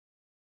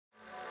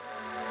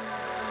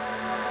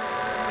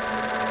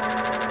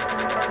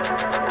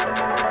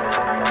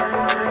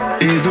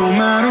It don't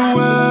matter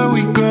where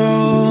we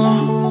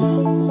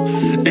go,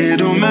 it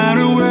don't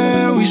matter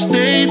where we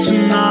stay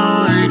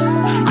tonight.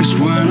 'Cause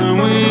when I'm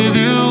with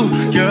you,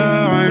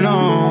 yeah, I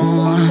know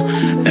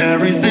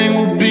everything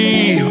will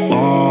be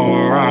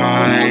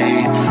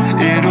alright.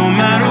 It don't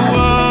matter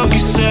what we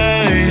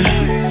say,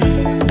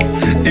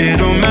 it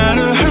don't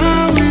matter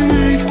how we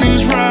make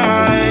things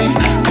right.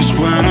 'Cause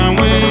when I'm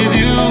with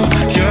you,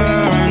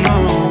 yeah, I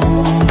know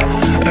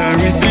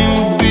everything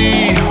will be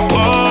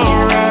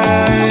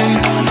alright.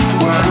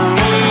 When I'm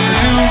with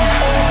you,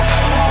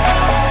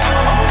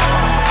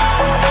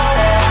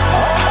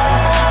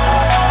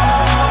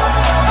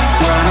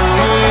 when I'm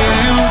with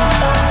you,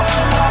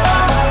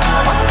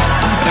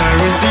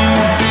 everything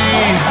will be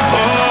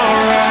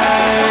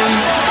alright.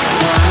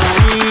 When I'm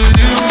with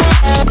you,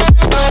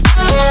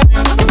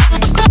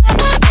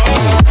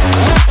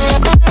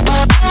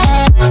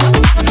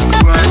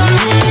 when I'm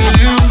with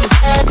you,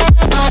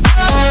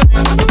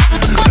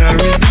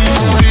 everything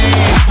will be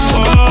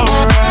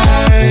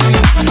alright.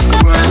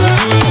 When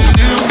I'm with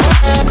you,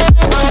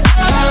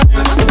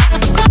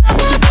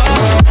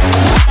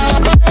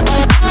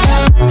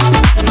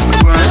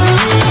 when I'm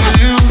with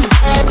you,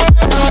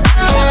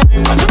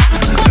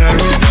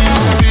 everything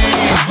will be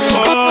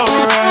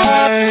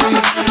alright.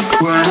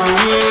 When I'm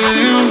with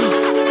you.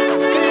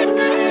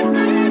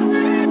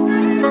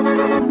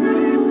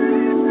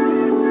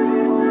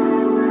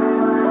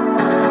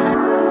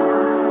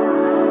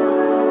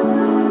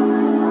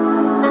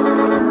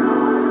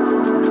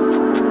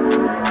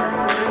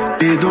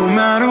 It don't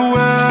matter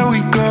where we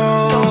go,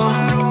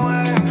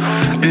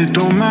 it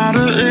don't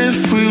matter if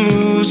we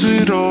lose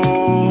it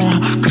all.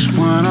 'Cause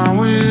when I'm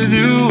with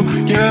you,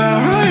 yeah,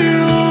 I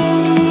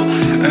know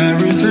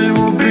everything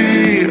will be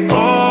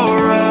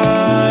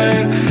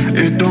alright.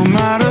 It don't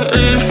matter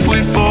if we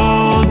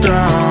fall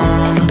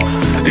down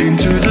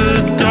into the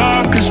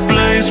darkest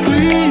place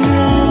we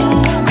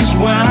know. 'Cause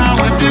when I'm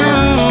with you,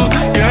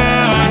 yeah,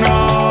 I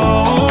know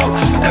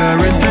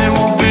everything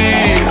will be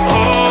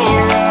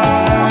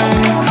alright.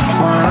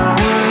 When I'm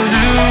with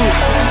you,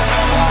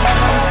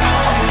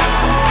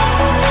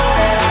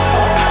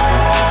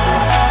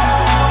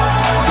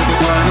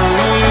 when I'm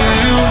with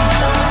you,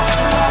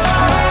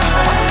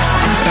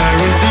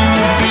 everything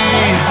will be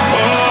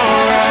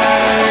alright.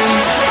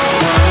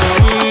 When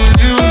I'm with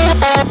you,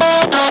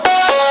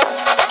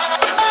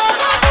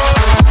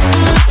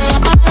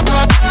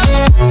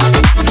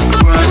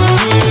 when I'm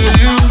with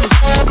you,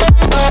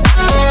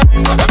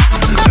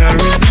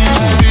 everything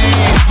will be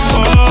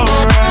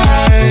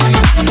alright.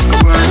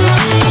 When I'm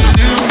with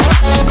you,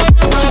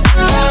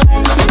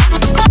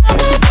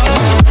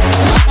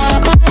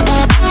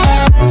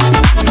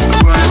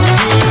 when I'm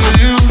with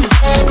you,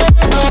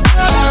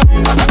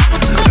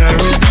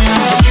 everything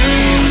will be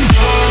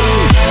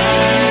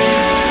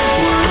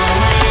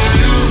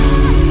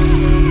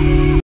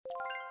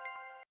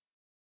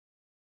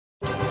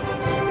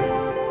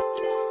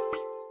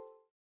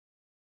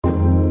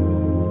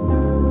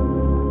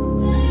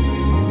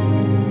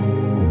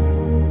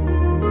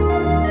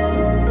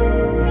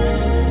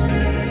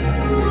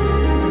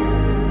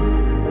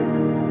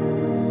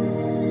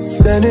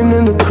Standing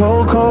in the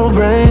cold, cold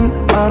rain,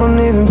 I don't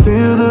even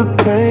feel the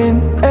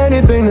pain.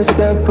 Anything to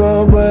step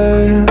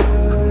away,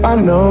 I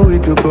know we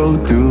could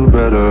both do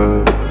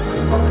better.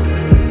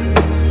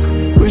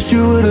 Wish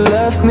you would've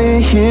left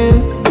me here,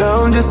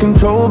 now I'm just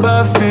controlled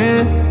by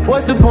fear.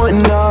 What's the point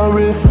in our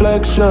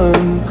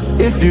reflection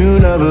if you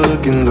never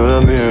look in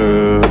the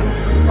mirror?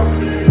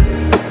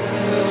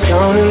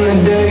 Counting the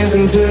days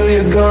until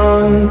you're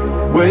gone,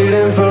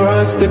 waiting for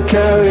us to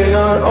carry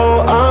on. Oh,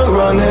 I'm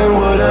running,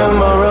 what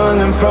am I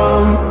running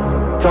from?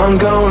 Time's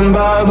going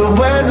by, but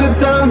where's the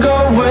time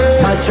going?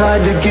 I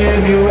tried to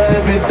give you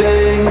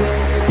everything,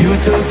 you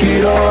took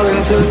it all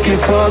and took it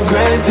for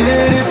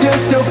granted. If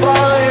you're still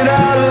falling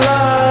out of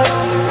love,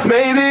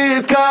 maybe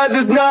it's 'cause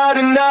it's not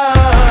enough.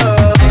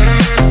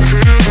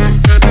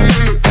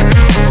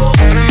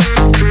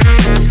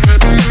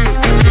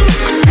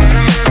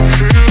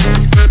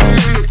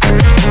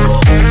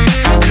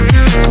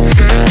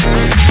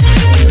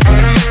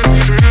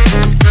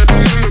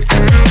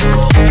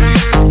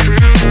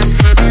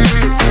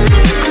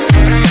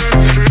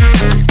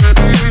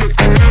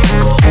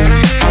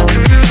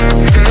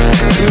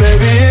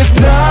 Maybe it's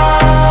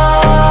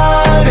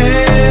not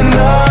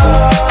enough,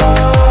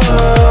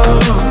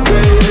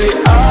 baby.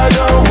 I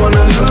don't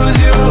wanna lose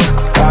you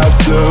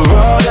after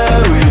all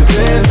that we've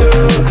been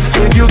through.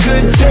 If you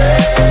could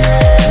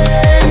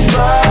change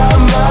my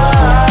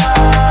mind,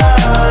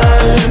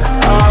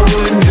 I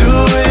would do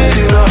it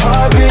in a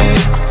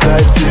heartbeat.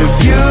 That's if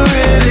you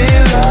really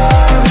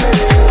love me.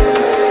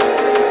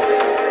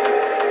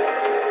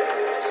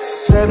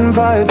 Setting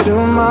fire to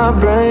my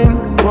brain,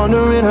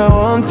 wondering how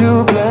I'm to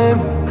blame.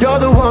 You're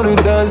the one who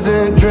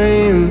doesn't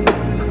dream,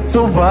 so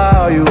why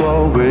are you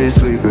always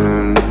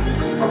sleeping?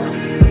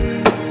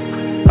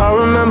 I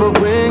remember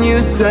when you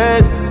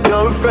said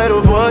you're afraid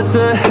of what's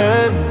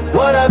ahead.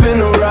 What happened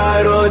to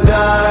ride or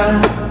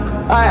die?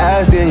 I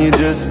asked and you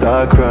just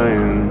start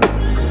crying.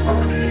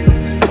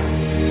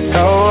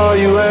 How are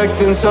you acting?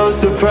 looking so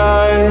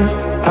surprised.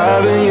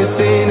 Haven't you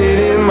seen it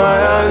in my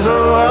eyes?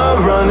 Oh,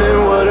 I'm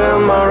running, what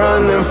am I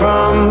running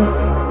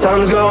from?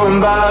 Time's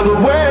going by,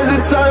 but where's the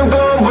time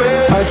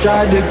going? I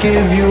tried to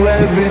give you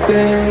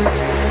everything,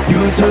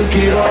 you took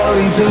it all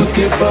and took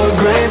it for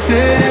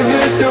granted. If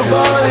you're still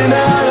falling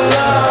out of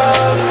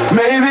love,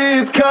 maybe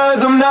it's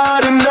 'cause I'm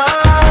not enough.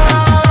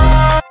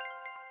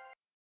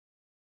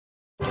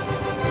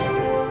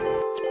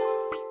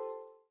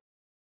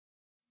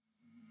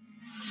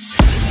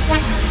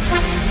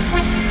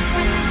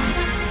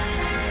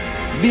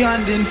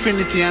 Beyond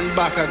infinity and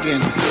back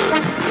again.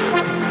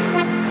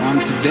 On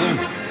to them.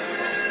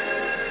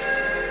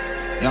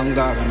 Young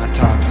dog and a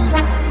talking.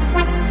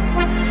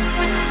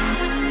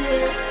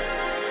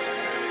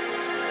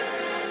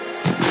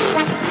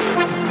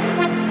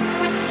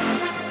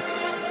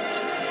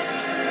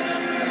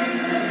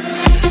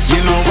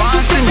 You know,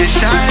 want see me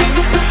shine.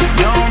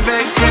 Don't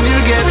vex when you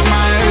get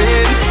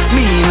married.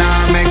 Me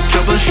nah make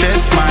trouble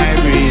stress my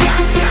brain.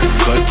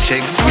 Cut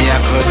checks, me I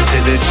cut to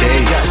the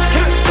chase.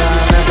 Start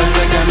never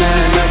second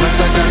hand, never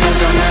second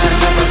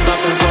hand, never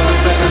stopping for a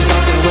second,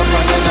 talking up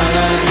on the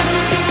line.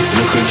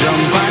 Look a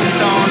jump and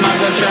sound, I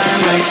go try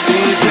and make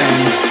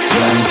statements.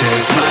 Don't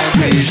test my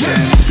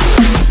patience.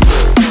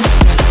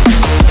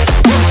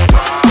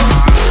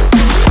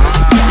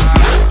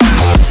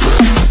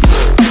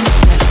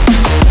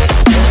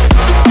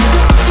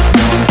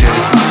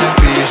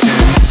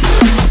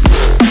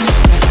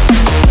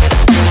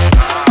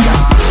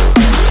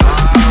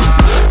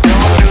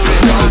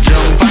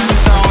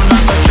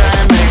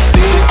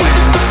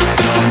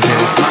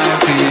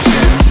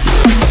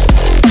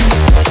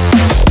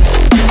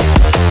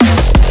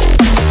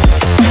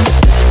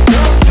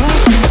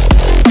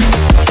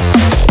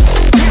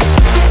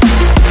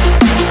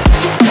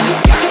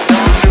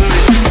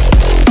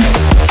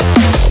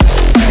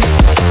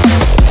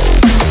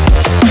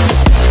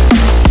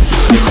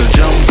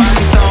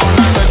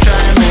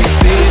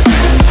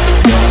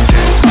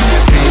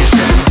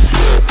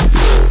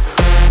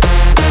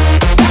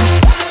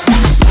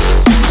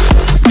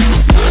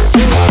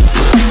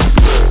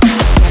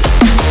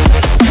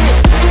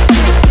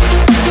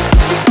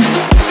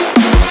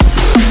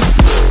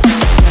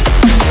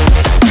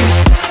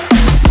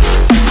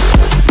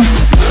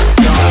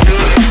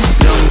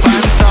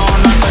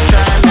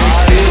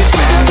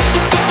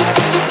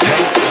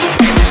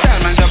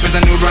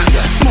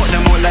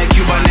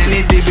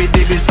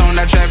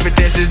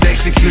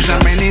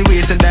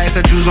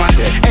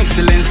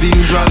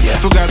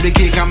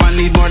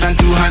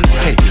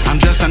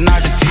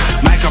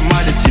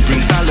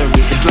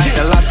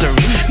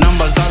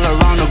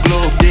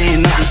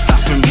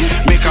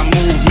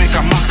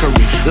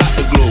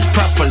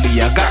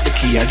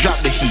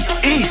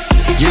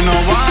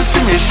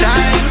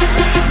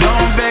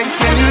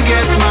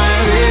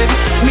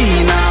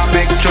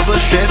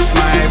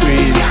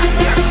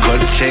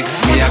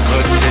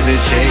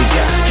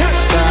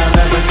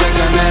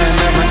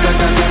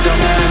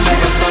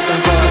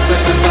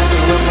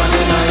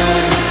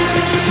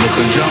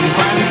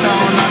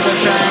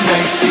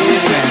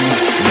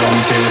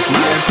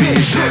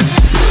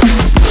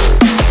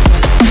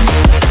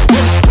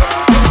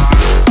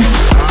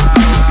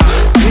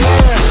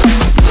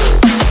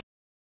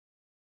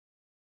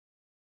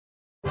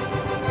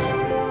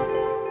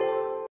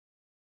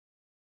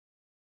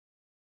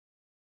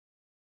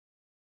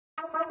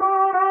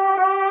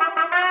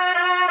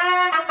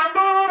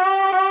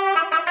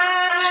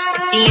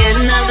 The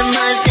end of the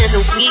month and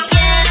the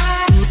weekend.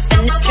 I'ma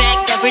spend this track,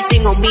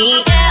 everything on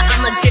me, yeah.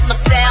 I'ma tip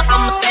myself,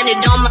 I'ma spend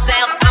it on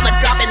myself. I'ma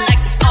drop it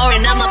like it's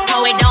pouring, I'ma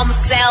pour it on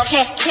myself.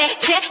 Check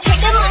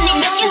that money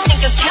making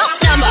bank account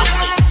number.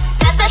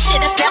 That's that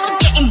shit that's never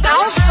getting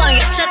bounced on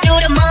you. Check do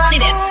the money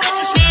this, I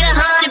just need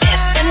 100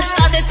 best. Then the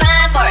stars they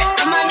sign for it,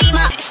 I'ma need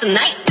my ex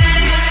tonight.